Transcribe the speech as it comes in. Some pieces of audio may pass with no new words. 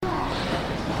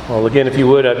Well, again, if you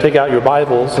would, take out your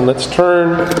Bibles and let's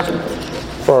turn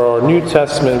for our New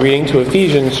Testament reading to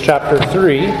Ephesians chapter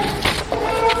 3.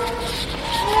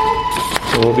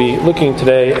 And we'll be looking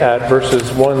today at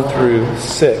verses 1 through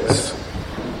 6.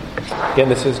 Again,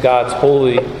 this is God's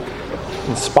holy,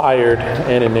 inspired,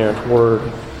 and inerrant word.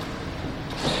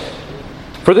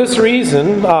 For this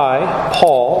reason, I,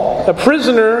 Paul, a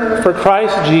prisoner for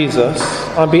Christ Jesus,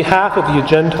 on behalf of you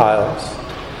Gentiles,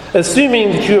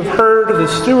 assuming that you have heard of the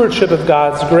stewardship of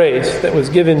God's grace that was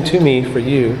given to me for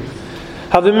you,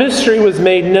 how the mystery was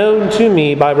made known to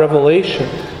me by revelation,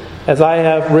 as I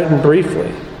have written briefly.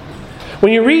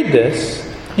 When you read this,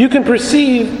 you can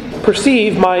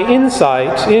perceive my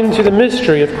insight into the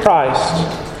mystery of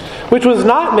Christ, which was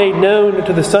not made known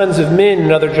to the sons of men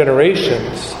in other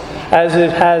generations, as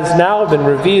it has now been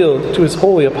revealed to his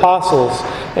holy apostles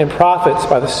and prophets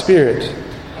by the Spirit.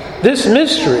 This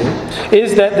mystery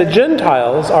is that the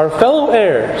Gentiles are fellow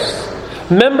heirs,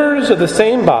 members of the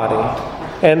same body,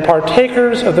 and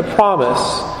partakers of the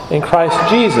promise in Christ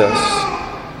Jesus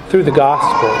through the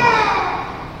gospel.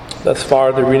 Thus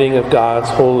far, the reading of God's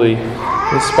holy,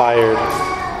 inspired,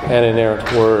 and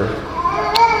inerrant word.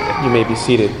 You may be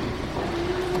seated.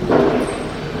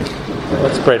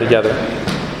 Let's pray together.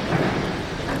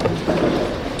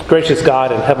 Gracious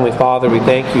God and Heavenly Father, we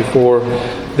thank you for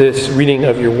this reading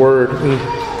of your word. We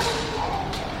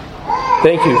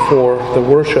thank you for the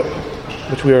worship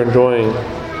which we are enjoying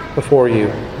before you.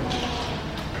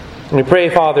 And we pray,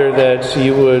 Father, that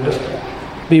you would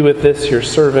be with this, your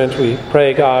servant. We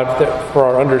pray, God, that for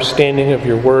our understanding of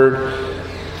your word,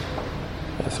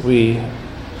 as we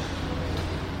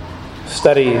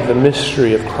study the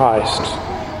mystery of Christ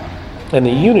and the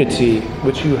unity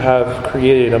which you have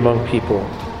created among people.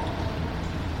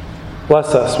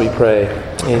 Bless us, we pray,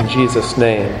 in Jesus'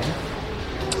 name.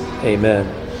 Amen.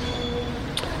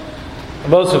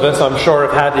 Most of us, I'm sure,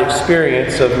 have had the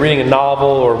experience of reading a novel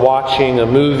or watching a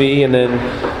movie, and then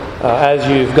as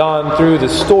you've gone through the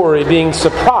story, being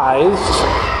surprised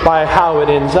by how it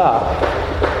ends up.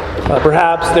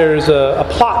 Perhaps there's a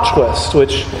plot twist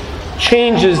which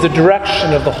changes the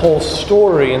direction of the whole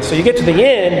story, and so you get to the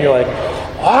end and you're like,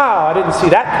 wow, I didn't see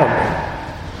that coming.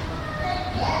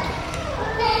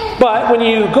 But when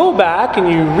you go back and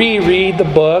you reread the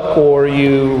book or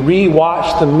you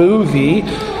rewatch the movie,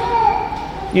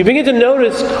 you begin to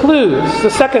notice clues the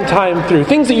second time through,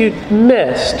 things that you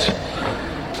missed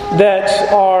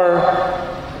that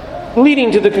are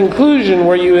leading to the conclusion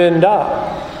where you end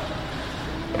up.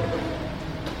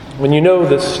 When you know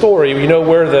the story, you know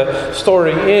where the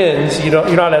story ends,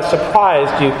 you're not as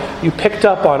surprised. You picked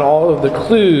up on all of the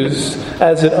clues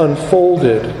as it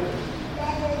unfolded.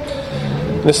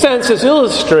 In a sense, this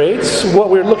illustrates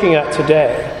what we're looking at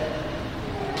today.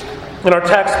 In our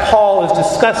text, Paul is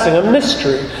discussing a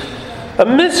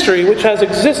mystery which has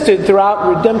existed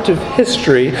throughout redemptive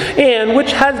history and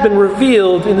which has been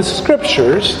revealed in the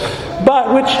Scriptures,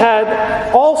 but which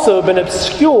had also been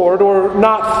obscured or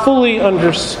not fully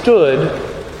understood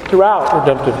throughout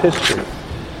redemptive history.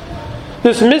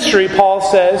 This mystery, Paul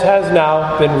says, has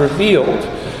now been revealed.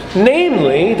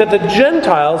 Namely, that the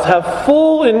Gentiles have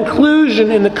full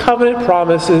inclusion in the covenant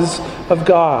promises of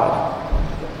God.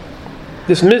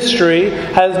 This mystery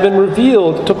has been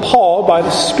revealed to Paul by the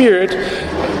Spirit,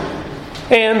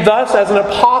 and thus, as an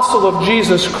apostle of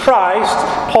Jesus Christ,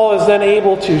 Paul is then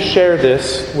able to share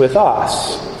this with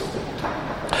us.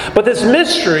 But this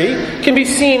mystery can be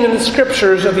seen in the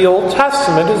Scriptures of the Old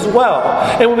Testament as well.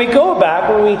 And when we go back,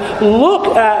 when we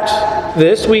look at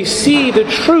this, we see the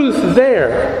truth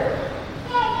there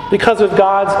because of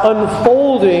God's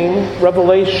unfolding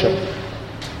revelation.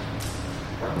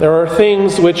 There are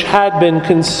things which had been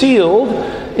concealed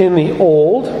in the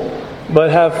old,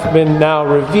 but have been now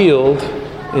revealed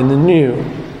in the new.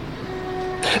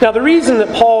 Now, the reason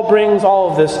that Paul brings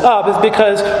all of this up is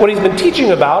because what he's been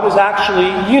teaching about is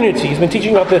actually unity. He's been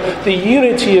teaching about the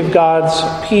unity of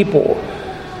God's people.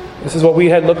 This is what we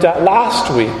had looked at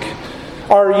last week.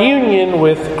 Our union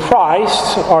with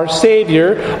Christ, our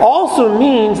Savior, also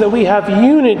means that we have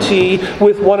unity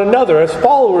with one another as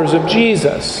followers of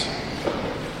Jesus.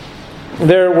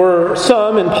 There were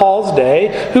some in Paul's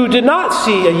day who did not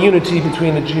see a unity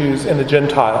between the Jews and the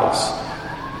Gentiles.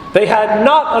 They had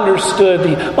not understood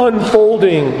the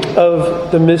unfolding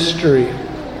of the mystery.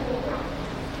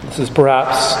 This is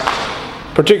perhaps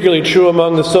particularly true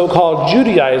among the so-called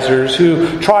Judaizers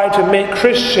who try to make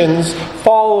Christians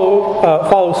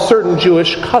follow certain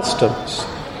Jewish customs.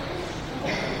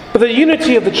 But the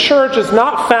unity of the church is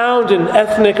not found in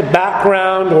ethnic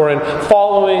background or in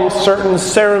following certain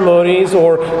ceremonies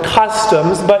or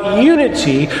customs, but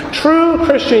unity, true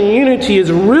Christian unity, is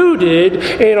rooted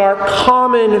in our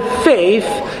common faith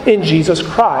in Jesus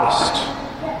Christ.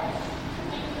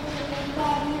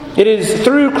 It is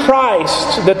through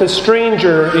Christ that the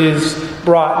stranger is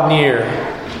brought near.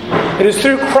 It is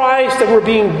through Christ that we're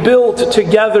being built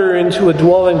together into a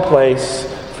dwelling place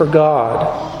for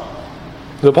God.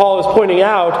 So Paul is pointing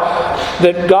out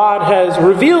that God has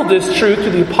revealed this truth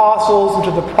to the apostles and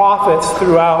to the prophets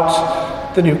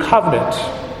throughout the new covenant.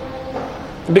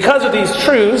 And because of these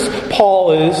truths,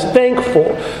 Paul is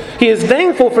thankful. He is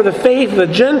thankful for the faith of the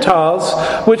Gentiles,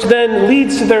 which then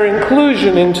leads to their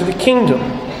inclusion into the kingdom.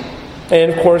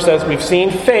 And of course, as we've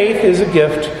seen, faith is a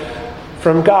gift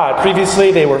from God.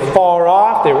 Previously, they were far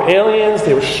off, they were aliens,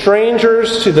 they were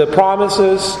strangers to the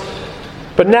promises.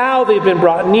 But now they've been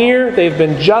brought near, they've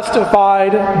been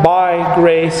justified by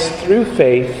grace through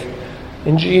faith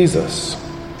in Jesus.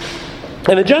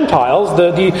 And the Gentiles,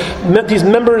 these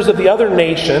members of the other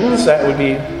nations, that would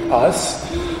be us,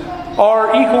 are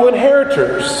equal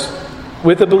inheritors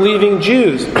with the believing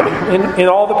Jews in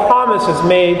all the promises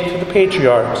made to the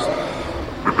patriarchs.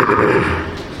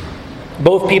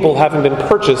 Both people having been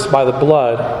purchased by the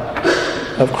blood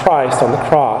of Christ on the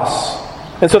cross.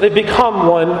 And so they become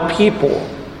one people,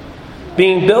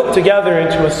 being built together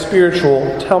into a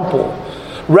spiritual temple,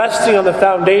 resting on the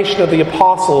foundation of the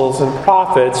apostles and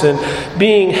prophets, and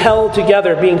being held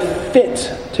together, being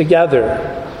fit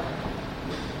together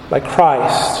by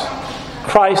Christ.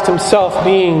 Christ himself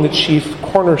being the chief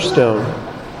cornerstone.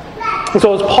 And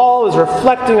so as Paul is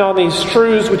reflecting on these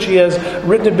truths which he has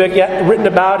written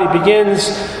about, he begins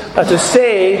to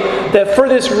say that for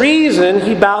this reason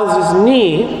he bows his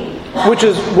knee, which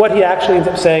is what he actually ends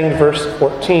up saying in verse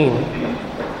 14.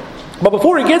 But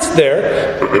before he gets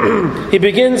there, he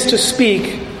begins to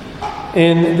speak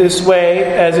in this way,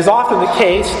 as is often the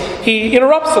case. He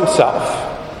interrupts himself.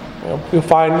 You'll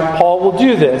find Paul will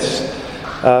do this.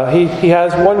 He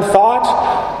has one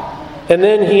thought, and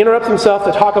then he interrupts himself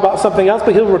to talk about something else,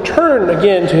 but he'll return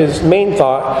again to his main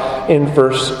thought in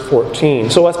verse 14.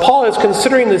 So as Paul is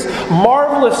considering this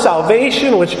marvelous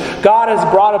salvation which God has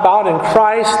brought about in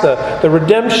Christ, the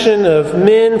redemption of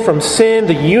men from sin,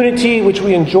 the unity which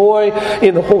we enjoy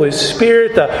in the Holy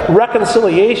Spirit, the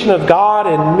reconciliation of God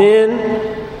and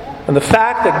men, and the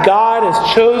fact that God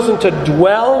has chosen to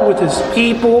dwell with his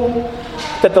people,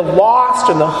 that the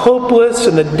lost and the hopeless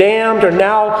and the damned are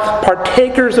now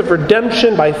partakers of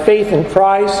redemption by faith in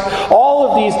Christ.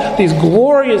 All of these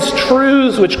glorious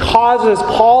truths which causes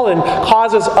Paul and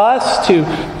causes us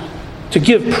to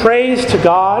give praise to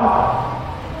God,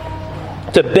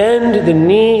 to bend the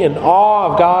knee in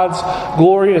awe of God's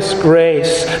glorious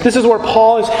grace. This is where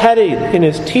Paul is headed in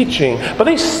his teaching. But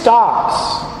he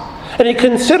stops. And he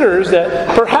considers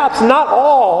that perhaps not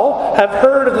all have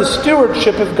heard of the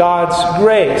stewardship of God's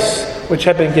grace, which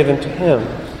had been given to him.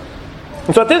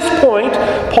 And so at this point,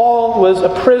 Paul was a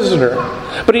prisoner.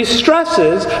 But he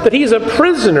stresses that he's a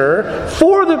prisoner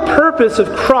for the purpose of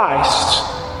Christ.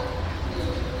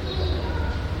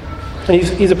 And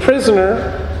he's a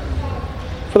prisoner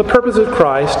for the purpose of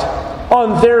Christ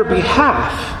on their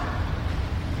behalf.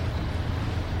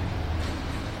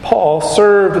 Paul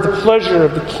served with the pleasure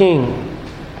of the king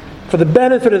for the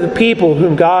benefit of the people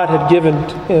whom God had given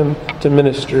him to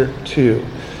minister to.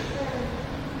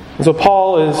 And so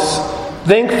Paul is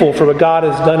thankful for what God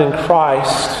has done in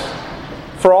Christ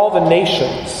for all the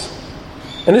nations.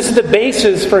 And this is the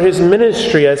basis for his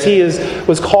ministry as he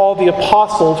was called the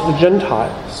apostle to the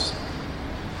Gentiles.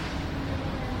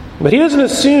 But he doesn't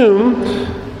assume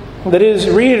that his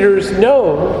readers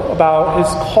know about his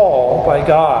call by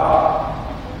God.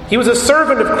 He was a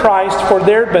servant of Christ for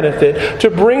their benefit, to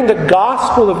bring the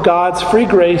gospel of God's free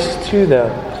grace to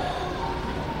them.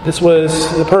 This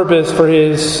was the purpose for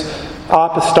his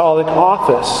apostolic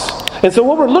office. And so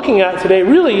what we're looking at today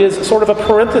really is sort of a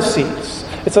parenthesis.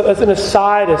 It's an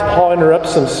aside as Paul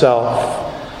interrupts himself,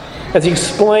 as he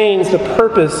explains the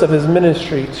purpose of his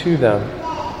ministry to them.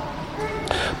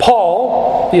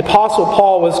 Paul, the Apostle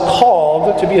Paul, was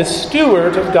called to be a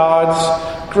steward of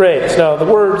God's grace. Now, the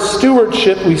word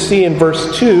stewardship we see in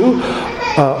verse 2,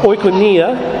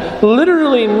 oikonia,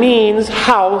 literally means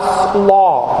house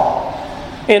law.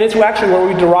 And it's actually where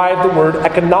we derive the word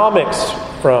economics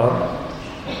from.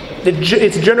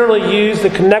 It's generally used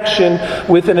in connection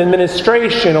with an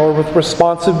administration or with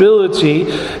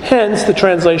responsibility, hence the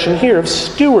translation here of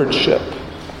stewardship.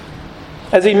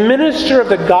 As a minister of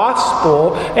the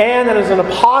gospel and as an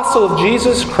apostle of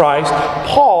Jesus Christ,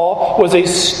 Paul was a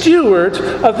steward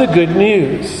of the good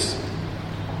news.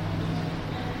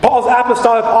 Paul's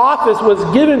apostolic office was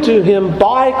given to him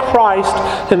by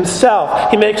Christ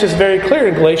himself. He makes this very clear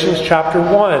in Galatians chapter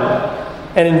 1.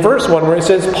 And in verse 1 where it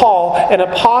says, Paul, an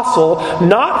apostle,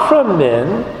 not from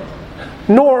men,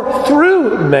 nor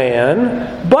through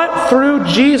man, but through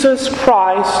Jesus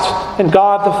Christ and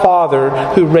God the Father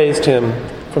who raised him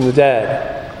from the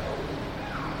dead.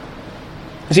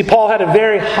 You see, Paul had a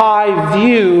very high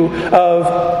view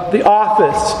of the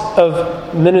office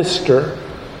of minister,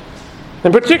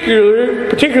 and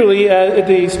particularly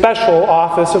the special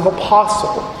office of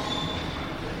apostle.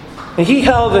 And he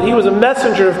held that he was a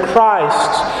messenger of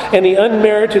Christ and the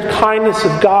unmerited kindness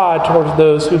of God towards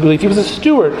those who believe. He was a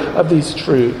steward of these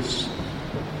truths.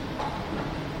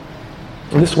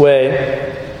 In this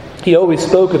way, he always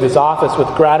spoke of his office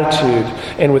with gratitude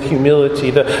and with humility.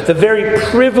 The very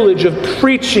privilege of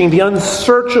preaching the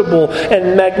unsearchable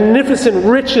and magnificent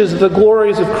riches of the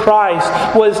glories of Christ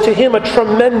was to him a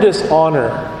tremendous honor.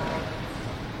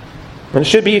 And it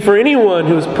should be for anyone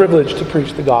who is privileged to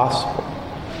preach the gospel.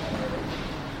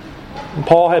 And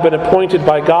Paul had been appointed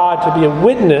by God to be a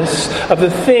witness of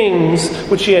the things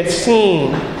which he had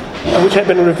seen and which had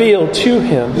been revealed to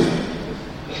him.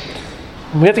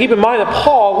 We have to keep in mind that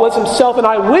Paul was himself an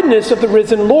eyewitness of the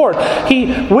risen Lord.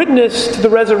 He witnessed the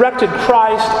resurrected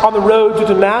Christ on the road to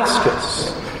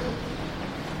Damascus.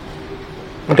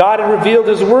 God had revealed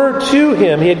His Word to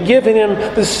him. He had given him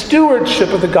the stewardship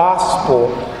of the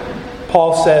gospel.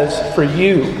 Paul says, for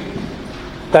you.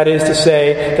 That is to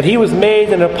say, that he was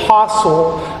made an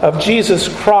apostle of Jesus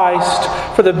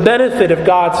Christ for the benefit of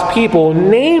God's people,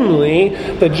 namely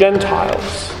the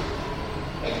Gentiles.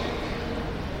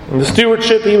 And the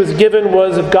stewardship he was given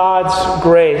was of God's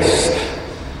grace.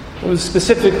 It was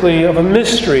specifically of a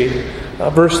mystery.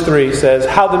 Verse 3 says,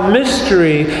 how the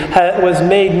mystery was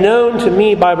made known to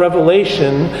me by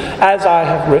revelation, as I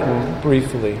have written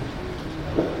briefly.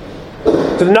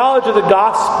 The knowledge of the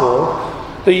gospel,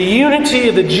 the unity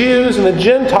of the Jews and the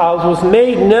Gentiles, was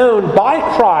made known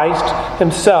by Christ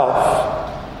himself.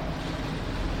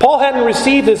 Paul hadn't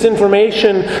received this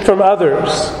information from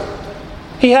others.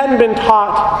 He hadn't been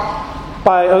taught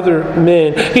by other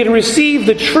men. He had received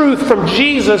the truth from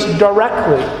Jesus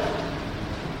directly,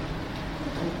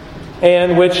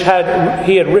 and which he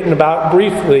had written about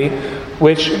briefly,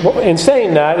 which, in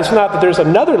saying that, it's not that there's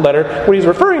another letter. What he's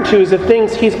referring to is the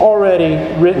things he's already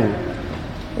written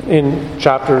in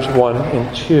chapters 1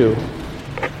 and 2.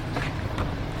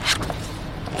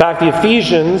 In fact, the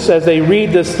Ephesians, as they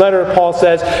read this letter, Paul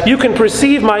says, you can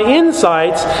perceive my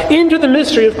insights into the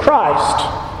mystery of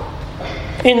Christ.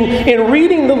 In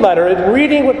reading the letter, and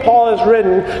reading what Paul has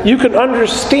written, you can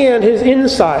understand his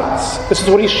insights. This is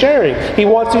what he's sharing. He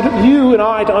wants you and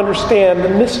I to understand the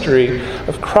mystery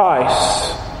of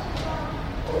Christ.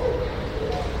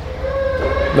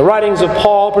 The writings of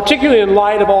Paul, particularly in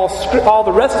light of all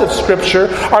the rest of Scripture,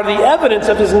 are the evidence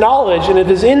of his knowledge and of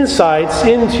his insights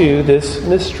into this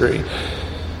mystery.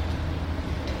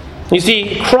 You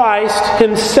see, Christ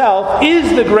himself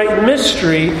is the great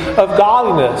mystery of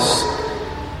godliness.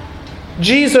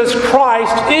 Jesus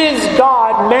Christ is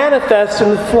God manifest in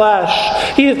the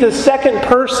flesh. He is the second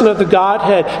person of the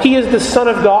Godhead. He is the Son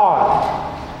of God.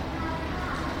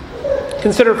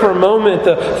 Consider for a moment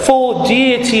the full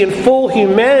deity and full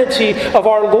humanity of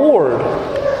our Lord.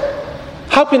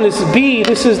 How can this be?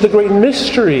 This is the great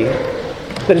mystery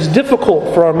that is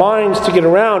difficult for our minds to get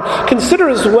around. Consider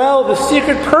as well the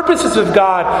secret purposes of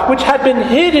God, which had been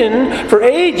hidden for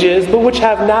ages, but which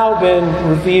have now been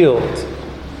revealed.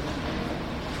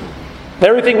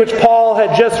 Everything which Paul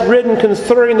had just written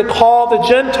concerning the call of the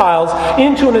Gentiles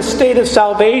into an estate of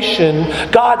salvation,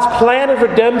 God's plan of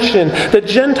redemption, the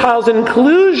Gentiles'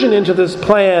 inclusion into this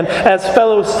plan as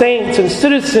fellow saints and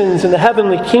citizens in the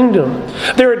heavenly kingdom,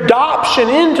 their adoption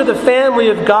into the family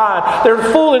of God, their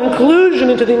full inclusion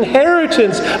into the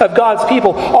inheritance of God's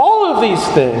people, all of these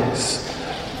things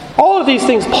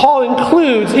Paul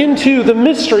includes into the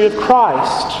mystery of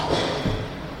Christ.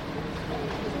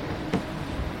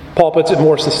 Paul puts it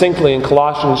more succinctly in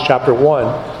Colossians chapter 1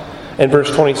 and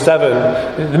verse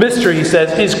 27. The mystery, he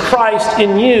says, is Christ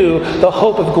in you, the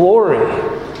hope of glory.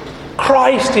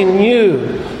 Christ in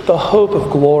you, the hope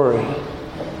of glory.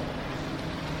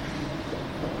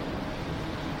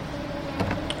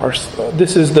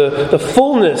 This is the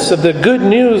fullness of the good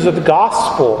news of the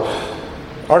gospel.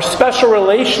 Our special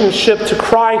relationship to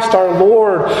Christ our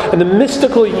Lord and the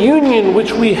mystical union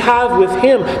which we have with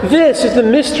Him. This is the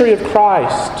mystery of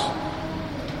Christ.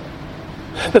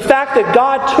 The fact that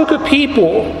God took a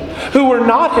people who were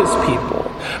not his people,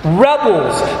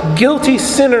 rebels, guilty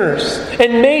sinners,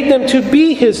 and made them to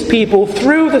be his people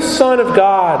through the Son of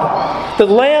God, the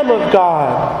Lamb of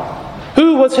God,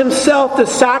 who was himself the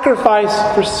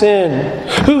sacrifice for sin,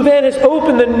 who then has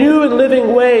opened the new and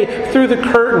living way through the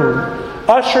curtain,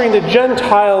 ushering the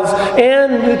Gentiles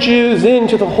and the Jews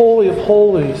into the Holy of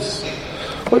Holies.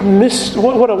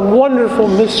 What a wonderful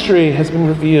mystery has been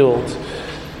revealed.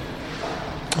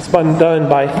 It's been done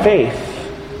by faith.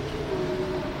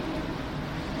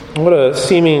 What a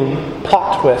seeming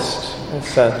plot twist, in a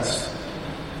sense.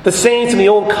 The saints in the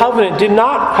Old Covenant did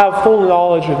not have full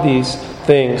knowledge of these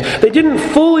things. They didn't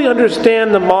fully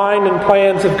understand the mind and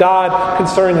plans of God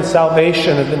concerning the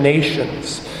salvation of the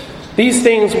nations. These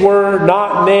things were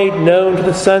not made known to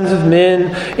the sons of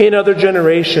men in other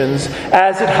generations,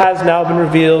 as it has now been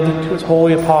revealed to his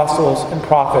holy apostles and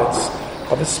prophets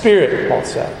of the Spirit, Paul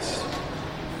says.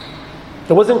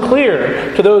 It wasn't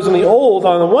clear to those in the old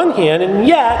on the one hand, and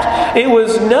yet it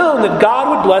was known that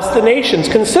God would bless the nations.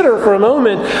 Consider for a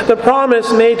moment the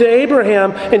promise made to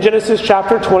Abraham in Genesis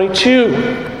chapter 22,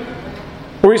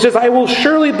 where he says, I will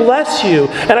surely bless you,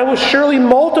 and I will surely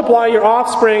multiply your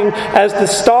offspring as the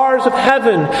stars of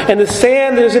heaven and the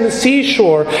sand that is in the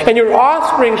seashore, and your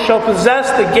offspring shall possess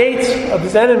the gates of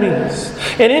his enemies.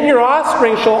 And in your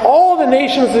offspring shall all the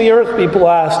nations of the earth be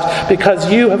blessed,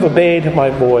 because you have obeyed my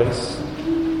voice.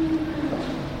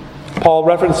 Paul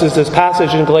references this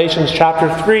passage in Galatians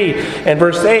chapter 3 and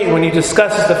verse 8 when he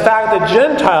discusses the fact that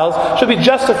Gentiles should be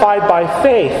justified by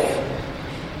faith.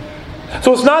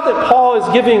 So it's not that Paul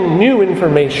is giving new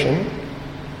information.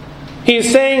 He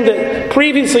is saying that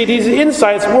previously these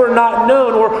insights were not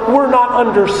known or were not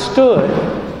understood.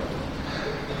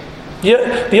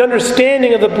 Yet the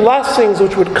understanding of the blessings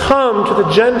which would come to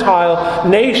the Gentile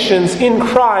nations in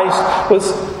Christ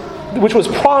which was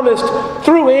promised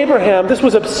through Abraham, this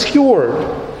was obscured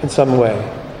in some way.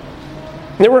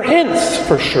 There were hints,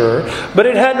 for sure, but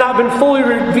it had not been fully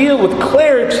revealed with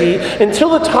clarity until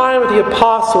the time of the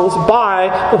apostles by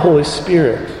the Holy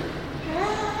Spirit.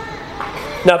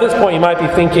 Now, at this point, you might be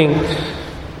thinking,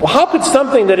 well, how could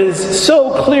something that is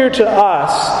so clear to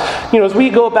us, as we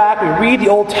go back, we read the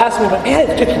Old Testament, but man,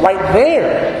 it's just right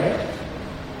there.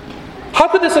 How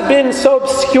could this have been so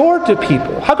obscure to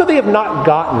people? How could they have not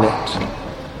gotten it?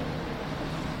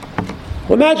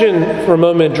 Well, imagine for a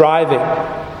moment driving,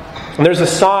 and there's a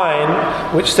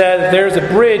sign which says there's a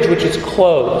bridge which is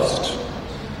closed,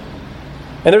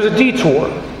 and there's a detour.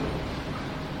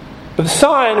 But the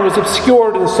sign was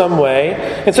obscured in some way,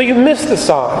 and so you missed the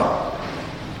sign.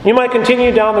 You might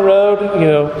continue down the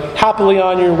road, happily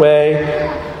on your way,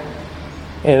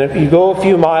 and if you go a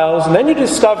few miles, and then you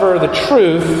discover the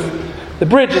truth. The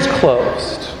bridge is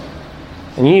closed.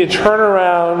 And you need to turn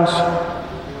around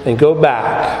and go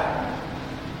back.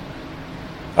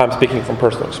 I'm speaking from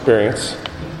personal experience.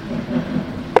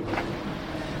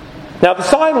 Now, the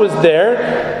sign was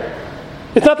there.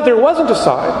 It's not that there wasn't a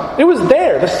sign. It was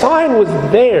there. The sign was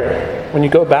there. When you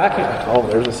go back, you're like, oh,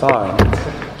 there's a sign.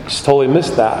 Just totally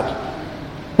missed that.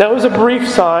 Now, it was a brief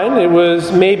sign. It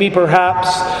was maybe perhaps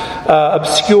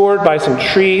obscured by some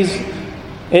trees.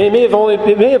 And it may have only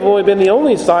been the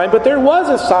only sign, but there was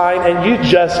a sign and you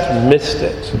just missed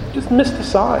it. Just missed the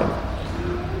sign.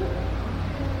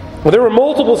 Well, there were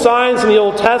multiple signs in the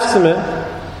Old Testament.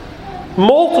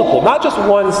 Multiple, not just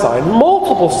one sign,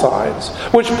 multiple signs,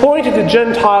 which pointed to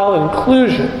Gentile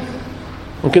inclusion.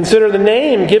 And consider the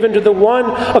name given to the one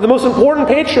of the most important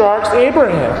patriarchs,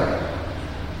 Abraham.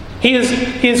 He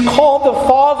is called the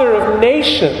father of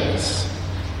nations.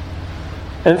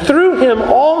 And through him,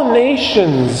 all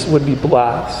nations would be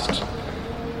blessed.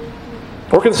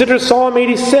 Or consider Psalm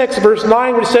 86, verse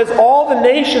 9, which says, all the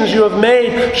nations you have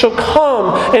made shall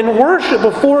come and worship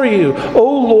before you, O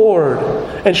Lord,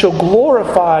 and shall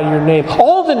glorify your name.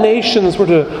 All the nations were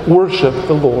to worship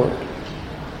the Lord.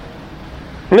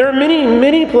 And there are many,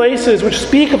 many places which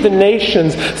speak of the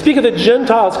nations, speak of the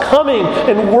Gentiles coming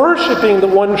and worshiping the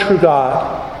one true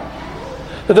God.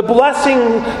 That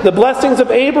the blessings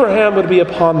of Abraham would be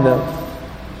upon them.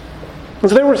 And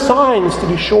so there were signs, to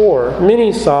be sure,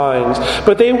 many signs,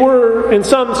 but they were, in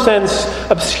some sense,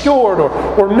 obscured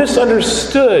or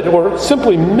misunderstood or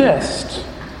simply missed.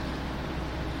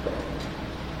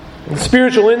 The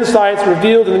spiritual insights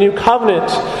revealed in the New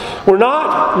Covenant were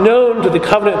not known to the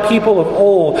covenant people of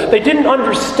old. They didn't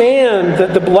understand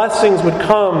that the blessings would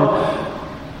come.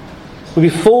 Would be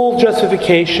full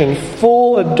justification,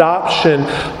 full adoption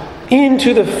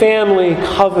into the family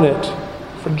covenant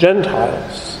for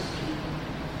Gentiles.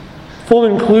 full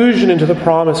inclusion into the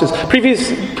promises.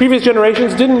 Previous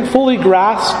generations didn't fully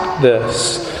grasp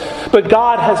this, but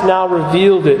God has now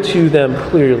revealed it to them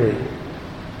clearly.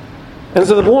 And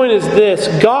so the point is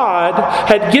this: God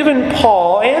had given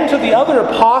Paul and to the other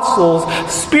apostles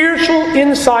spiritual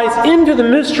insights into the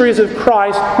mysteries of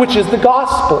Christ, which is the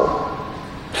gospel.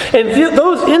 And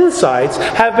those insights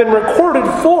have been recorded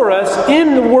for us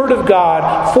in the Word of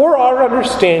God for our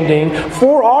understanding,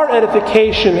 for our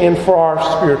edification, and for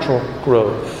our spiritual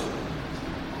growth.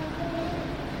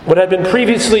 What had been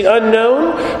previously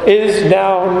unknown is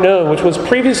now known. Which was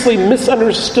previously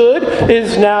misunderstood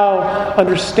is now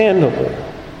understandable.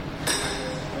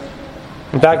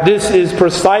 In fact, this is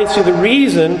precisely the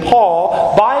reason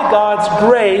Paul, by God's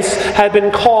grace, had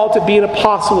been called to be an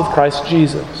apostle of Christ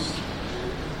Jesus.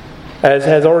 As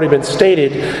has already been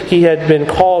stated, he had been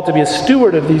called to be a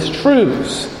steward of these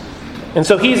truths. And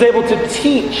so he's able to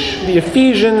teach the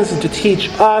Ephesians and to teach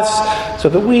us so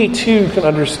that we too can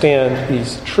understand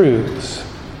these truths.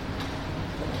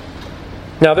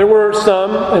 Now, there were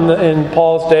some in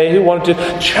Paul's day who wanted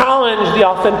to challenge the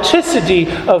authenticity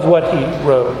of what he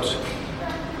wrote.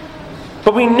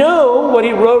 But we know what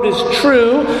he wrote is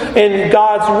true in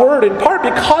God's Word, in part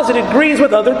because it agrees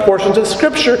with other portions of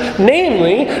Scripture,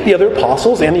 namely the other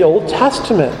apostles and the Old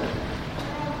Testament.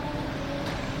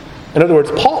 In other words,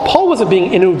 Paul wasn't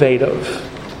being innovative.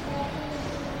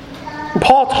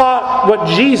 Paul taught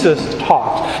what Jesus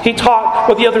taught. He taught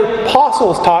what the other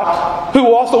apostles taught,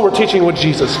 who also were teaching what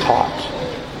Jesus taught.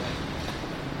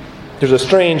 There's a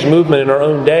strange movement in our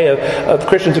own day of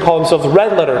Christians who call themselves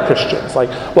red-letter Christians. Like,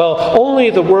 well, only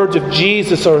the words of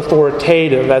Jesus are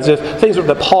authoritative, as if things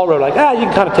that Paul wrote, like, you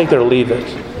can kind of take it or leave it.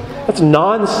 That's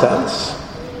nonsense.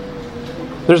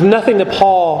 There's nothing that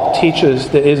Paul teaches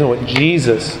that isn't what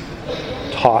Jesus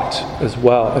taught as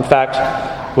well. In fact,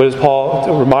 what does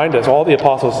Paul remind us? All the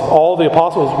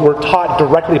apostles were taught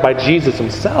directly by Jesus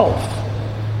himself.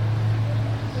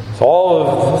 So all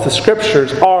of the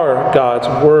Scriptures are God's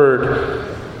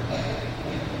Word.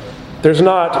 There's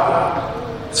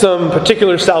not some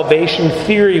particular salvation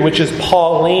theory which is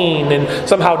Pauline and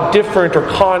somehow different or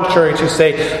contrary to,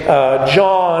 say,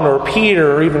 John or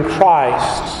Peter or even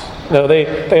Christ. No,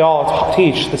 they all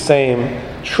teach the same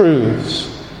truths.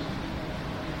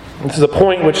 This is a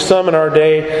point which some in our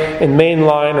day in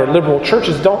mainline or liberal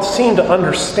churches don't seem to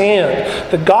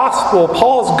understand. The gospel,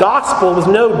 Paul's gospel, was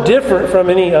no different from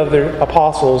any other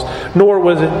apostles, nor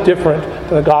was it different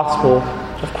than the gospel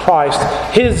of Christ.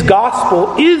 His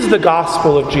gospel is the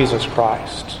gospel of Jesus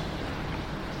Christ.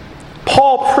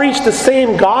 Paul preached the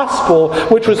same gospel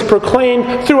which was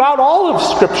proclaimed throughout all of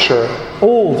Scripture,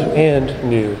 Old and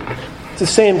New. It's the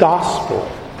same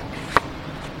gospel.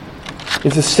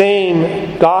 It's the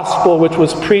same gospel which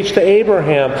was preached to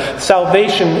Abraham.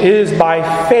 Salvation is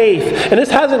by faith. And this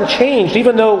hasn't changed,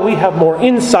 even though we have more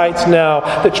insights now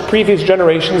that previous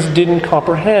generations didn't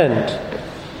comprehend.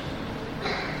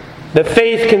 That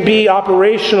faith can be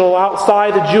operational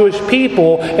outside the Jewish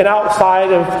people and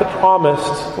outside of the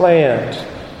promised land.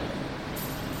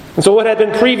 And so what had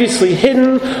been previously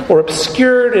hidden or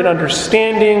obscured in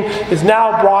understanding is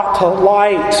now brought to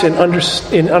light and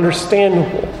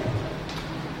understandable.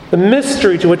 The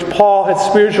mystery to which Paul had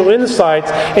spiritual insights,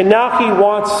 and now he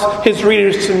wants his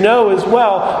readers to know as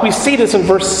well. We see this in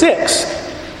verse 6.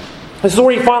 This is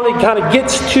where he finally kind of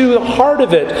gets to the heart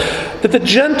of it. That the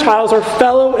Gentiles are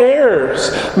fellow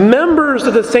heirs, members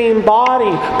of the same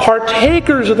body,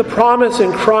 partakers of the promise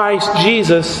in Christ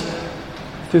Jesus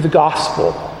through the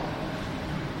gospel.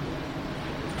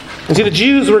 And see, the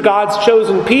Jews were God's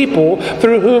chosen people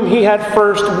through whom he had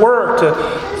first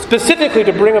worked, specifically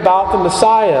to bring about the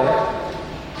Messiah.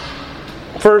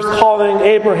 First calling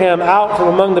Abraham out from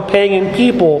among the pagan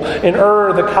people in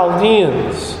Ur the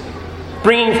Chaldeans.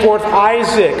 Bringing forth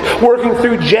Isaac, working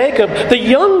through Jacob, the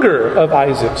younger of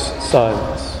Isaac's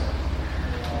sons.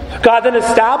 God then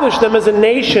established them as a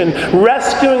nation,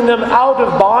 rescuing them out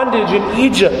of bondage in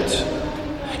Egypt.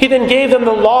 He then gave them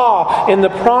the law and the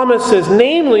promises,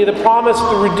 namely the promise of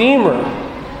the Redeemer,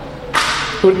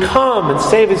 who would come and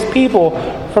save his people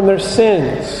from their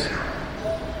sins.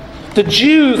 The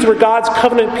Jews were God's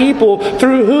covenant people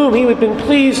through whom he had been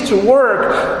pleased to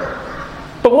work.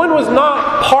 But one was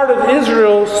not part of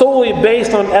Israel solely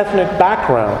based on ethnic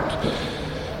background.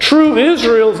 True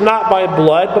Israel is not by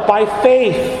blood, but by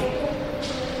faith.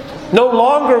 No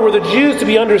longer were the Jews to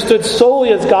be understood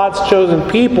solely as God's chosen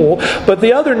people, but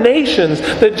the other nations,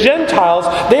 the Gentiles,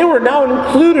 they were now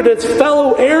included as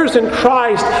fellow heirs in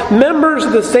Christ, members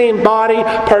of the same body,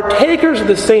 partakers of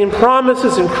the same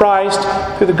promises in Christ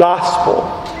through the gospel.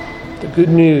 The good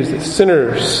news that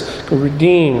sinners are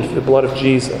redeemed through the blood of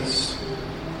Jesus.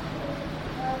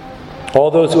 All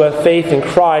those who have faith in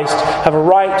Christ have a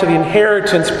right to the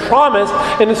inheritance promised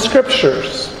in the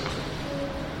Scriptures.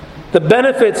 The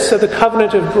benefits of the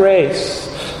covenant of grace,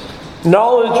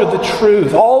 knowledge of the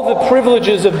truth, all the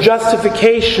privileges of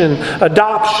justification,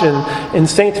 adoption, and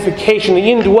sanctification, the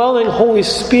indwelling Holy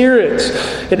Spirit,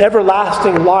 and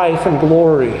everlasting life and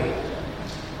glory.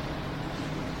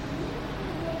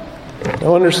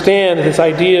 Now understand that this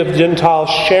idea of Gentiles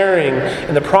sharing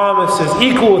in the promises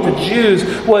equal with the Jews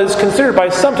was considered by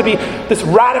some to be this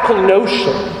radical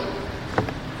notion.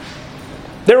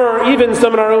 There are even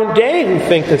some in our own day who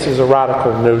think this is a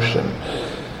radical notion.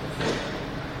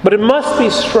 But it must be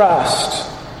stressed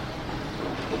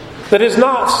that it's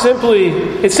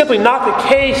simply not the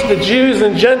case that Jews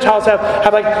and Gentiles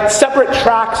have like separate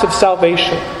tracks of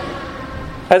salvation.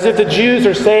 As if the Jews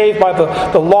are saved by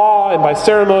the law and by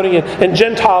ceremony, and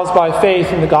Gentiles by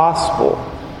faith in the gospel.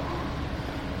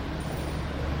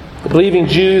 The believing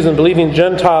Jews and believing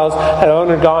Gentiles had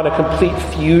undergone a complete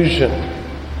fusion.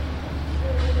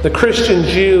 The Christian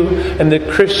Jew and the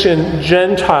Christian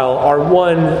Gentile are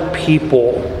one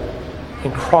people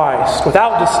in Christ,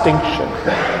 without distinction.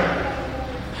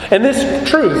 And this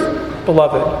truth,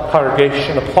 beloved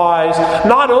congregation, applies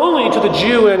not only to the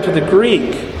Jew and to the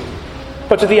Greek,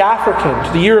 but to the African,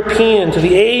 to the European, to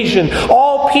the Asian,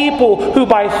 all people who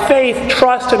by faith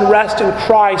trust and rest in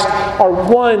Christ are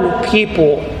one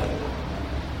people.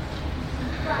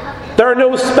 There are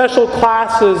no special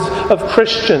classes of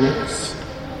Christians.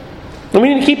 And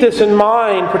we need to keep this in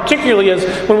mind, particularly as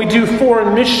when we do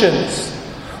foreign missions,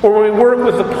 or when we work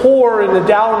with the poor and the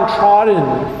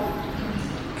downtrodden.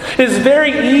 It is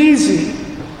very easy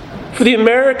for the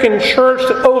American church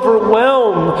to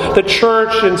overwhelm the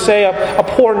church in, say, a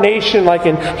poor nation like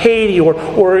in Haiti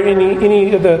or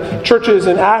any of the churches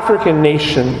in African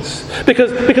nations.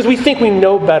 Because we think we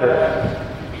know better.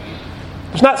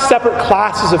 There's not separate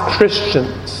classes of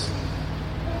Christians.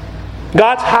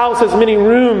 God's house has many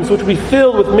rooms which will be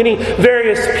filled with many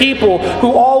various people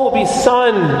who all will be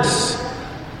sons.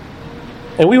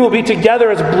 And we will be together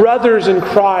as brothers in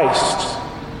Christ.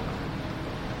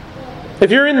 If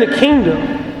you're in the kingdom,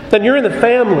 then you're in the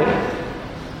family.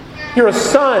 You're a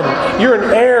son. You're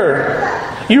an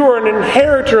heir. You are an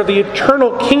inheritor of the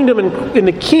eternal kingdom in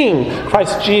the King,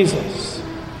 Christ Jesus.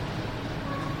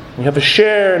 You have a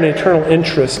share in eternal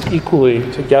interest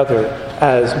equally together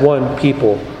as one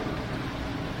people.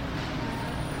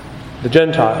 The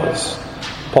Gentiles,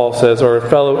 Paul says, are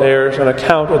fellow heirs on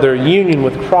account of their union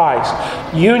with Christ.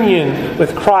 Union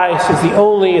with Christ is the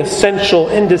only essential,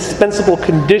 indispensable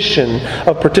condition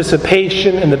of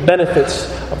participation in the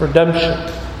benefits of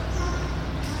redemption.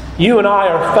 You and I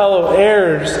are fellow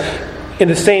heirs in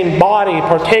the same body,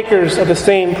 partakers of the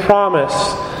same promise.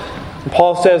 And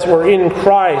Paul says we're in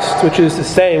Christ, which is to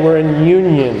say we're in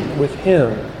union with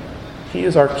Him. He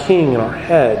is our King and our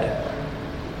head.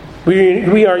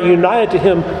 We are united to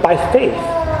Him by faith.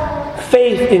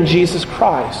 Faith in Jesus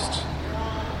Christ.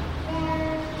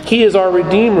 He is our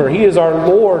Redeemer. He is our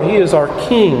Lord. He is our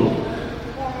King.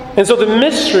 And so the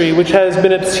mystery, which has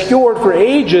been obscured for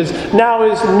ages, now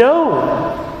is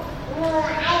known.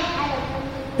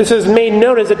 This is made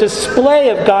known as a display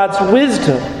of God's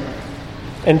wisdom.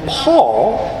 And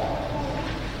Paul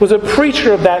was a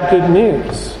preacher of that good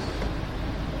news.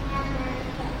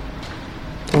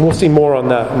 And we'll see more on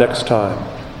that next time.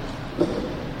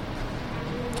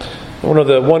 One of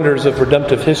the wonders of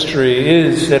redemptive history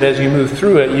is that as you move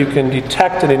through it, you can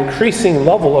detect an increasing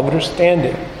level of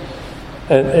understanding.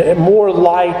 And more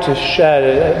light is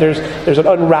shed. There's an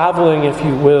unraveling, if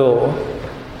you will.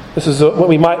 This is what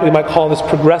we might call this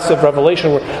progressive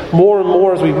revelation, where more and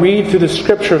more as we read through the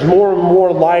Scriptures, more and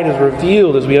more light is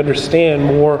revealed as we understand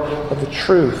more of the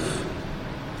truth.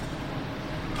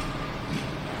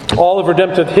 All of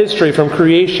redemptive history from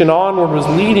creation onward was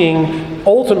leading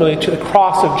ultimately to the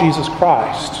cross of Jesus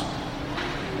Christ.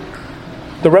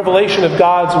 The revelation of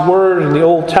God's Word in the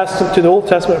Old Testament to the Old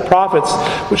Testament prophets,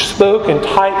 which spoke in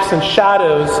types and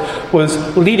shadows,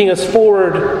 was leading us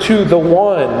forward to the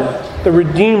One, the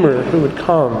Redeemer who would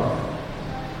come.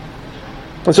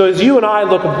 And so as you and I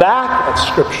look back at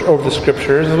Scripture, over the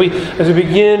Scriptures, as we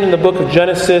begin in the book of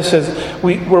Genesis,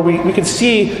 we can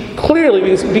see clearly,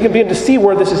 we can begin to see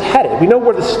where this is headed. We know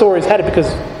where the story is headed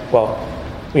because, well,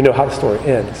 we know how the story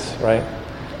ends, right?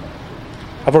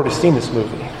 I've already seen this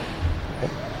movie.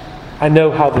 Right? I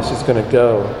know how this is going to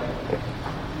go.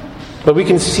 But we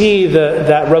can see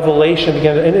that revelation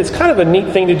begin, and it's kind of a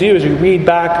neat thing to do as you read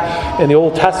back in the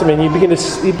Old Testament. You begin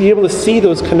to be able to see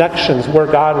those connections where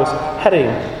God was heading.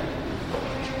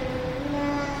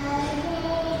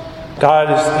 God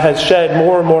has shed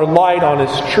more and more light on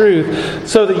His truth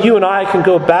so that you and I can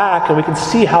go back and we can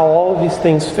see how all of these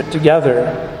things fit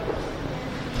together.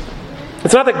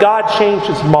 It's not that God changed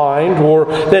His mind or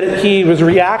that He was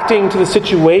reacting to the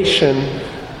situation.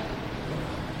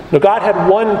 No, God had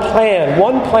one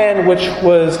plan which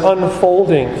was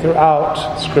unfolding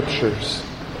throughout Scriptures,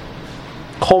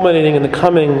 culminating in the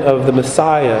coming of the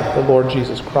Messiah, the Lord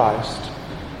Jesus Christ.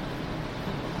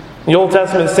 The Old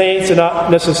Testament saints did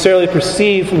not necessarily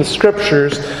perceive from the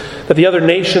Scriptures that the other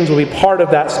nations will be part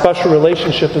of that special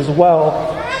relationship as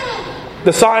well.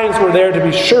 The signs were there to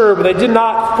be sure, but they did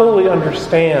not fully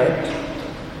understand.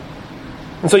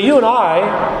 And so you and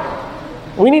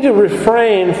I, we need to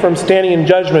refrain from standing in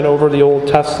judgment over the Old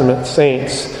Testament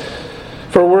saints.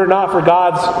 For were it not for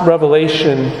God's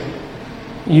revelation,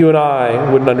 you and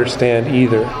I wouldn't understand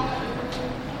either.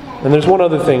 And there's one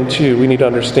other thing, too, we need to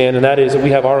understand, and that is that we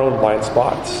have our own blind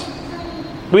spots.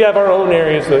 We have our own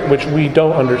areas which we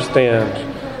don't understand.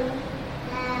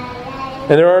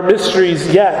 And there are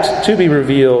mysteries yet to be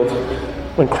revealed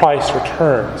when Christ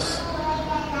returns.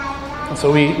 And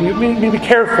so we need to be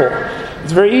careful.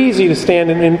 It's very easy to stand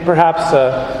in perhaps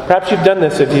you've done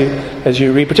this as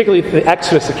you read, particularly the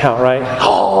Exodus account, right?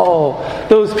 Oh,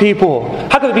 those people.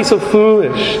 How could they be so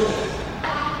foolish?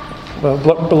 Well,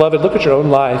 beloved, look at your own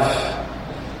life,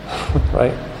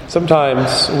 right?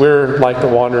 Sometimes we're like the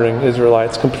wandering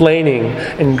Israelites, complaining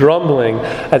and grumbling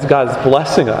as God is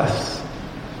blessing us.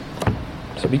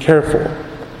 So be careful.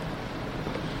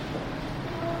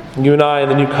 You and I in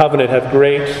the New Covenant have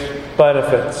great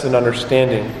benefits and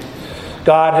understanding.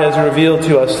 God has revealed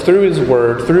to us through His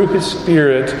Word, through His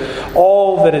Spirit,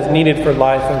 all that is needed for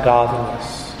life and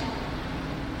godliness.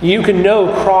 You can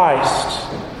know Christ.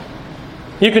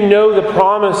 You can know the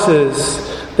promises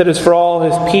that is for all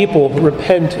His people who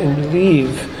repent and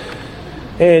believe.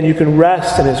 And you can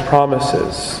rest in His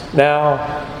promises now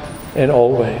and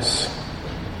always.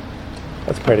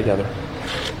 Let's pray together.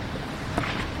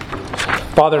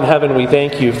 Father in heaven, we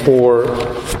thank You for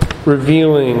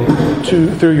revealing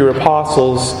through Your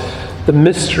apostles the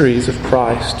mysteries of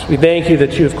Christ. We thank You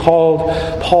that You have called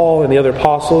Paul and the other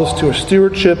apostles to a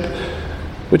stewardship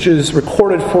which is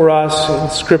recorded for us in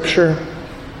Scripture.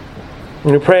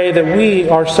 And we pray that we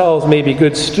ourselves may be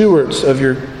good stewards of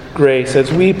Your grace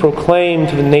as we proclaim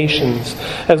to the nations,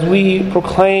 as we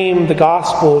proclaim the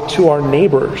gospel to our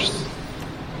neighbors.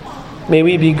 May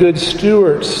we be good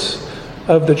stewards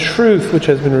of the truth which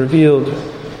has been revealed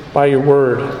by Your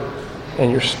Word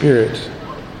and Your Spirit.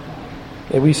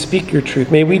 May we speak Your truth.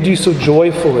 May we do so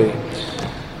joyfully.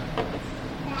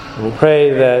 And we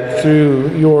pray that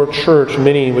through Your church,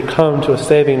 many would come to a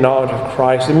saving knowledge of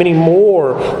Christ, and many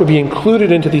more would be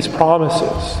included into these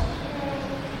promises.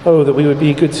 Oh, that we would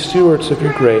be good stewards of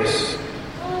Your grace.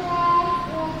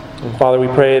 And Father, we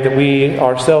pray that we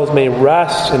ourselves may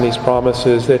rest in these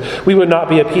promises, that we would not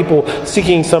be a people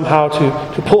seeking somehow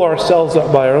to pull ourselves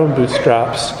up by our own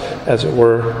bootstraps, as it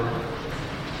were.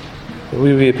 That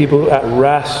we would be a people at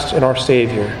rest in our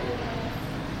Savior,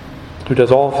 who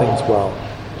does all things well.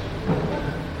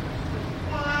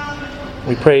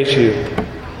 We praise You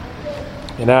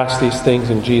and ask these things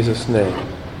in Jesus' name.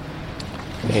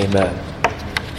 Amen.